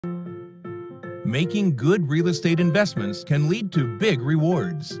Making good real estate investments can lead to big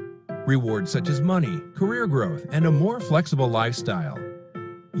rewards. Rewards such as money, career growth, and a more flexible lifestyle.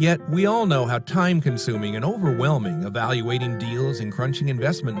 Yet, we all know how time-consuming and overwhelming evaluating deals and crunching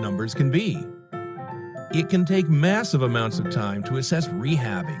investment numbers can be. It can take massive amounts of time to assess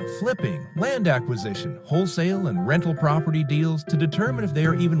rehabbing, flipping, land acquisition, wholesale, and rental property deals to determine if they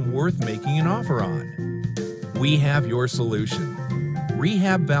are even worth making an offer on. We have your solution.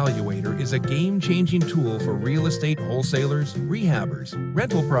 Rehab Valuator is a game-changing tool for real estate wholesalers, rehabbers,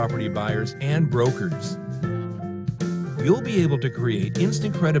 rental property buyers, and brokers. You'll be able to create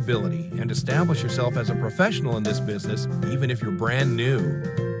instant credibility and establish yourself as a professional in this business, even if you're brand new.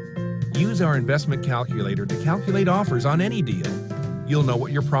 Use our investment calculator to calculate offers on any deal. You'll know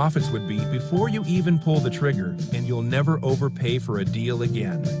what your profits would be before you even pull the trigger, and you'll never overpay for a deal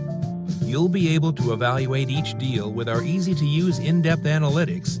again. You'll be able to evaluate each deal with our easy-to-use in-depth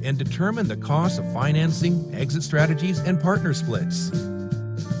analytics and determine the cost of financing, exit strategies, and partner splits.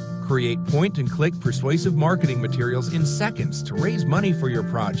 Create point-and-click persuasive marketing materials in seconds to raise money for your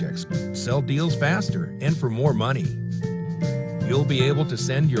projects, sell deals faster, and for more money. You'll be able to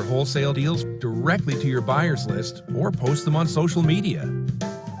send your wholesale deals directly to your buyers list or post them on social media.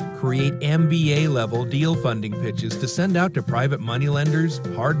 Create MBA-level deal funding pitches to send out to private money lenders,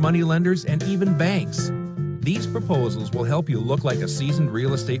 hard money lenders, and even banks. These proposals will help you look like a seasoned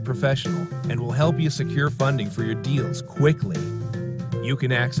real estate professional and will help you secure funding for your deals quickly. You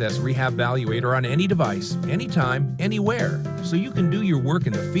can access Rehab Valuator on any device, anytime, anywhere, so you can do your work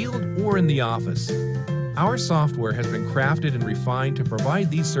in the field or in the office. Our software has been crafted and refined to provide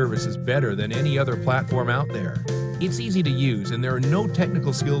these services better than any other platform out there. It's easy to use and there are no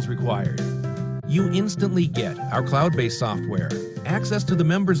technical skills required. You instantly get our cloud-based software, access to the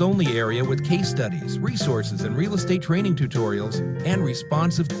members-only area with case studies, resources, and real estate training tutorials, and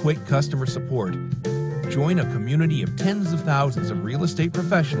responsive, quick customer support. Join a community of tens of thousands of real estate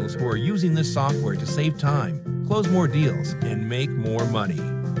professionals who are using this software to save time, close more deals, and make more money.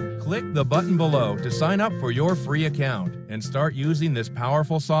 Click the button below to sign up for your free account and start using this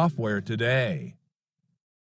powerful software today.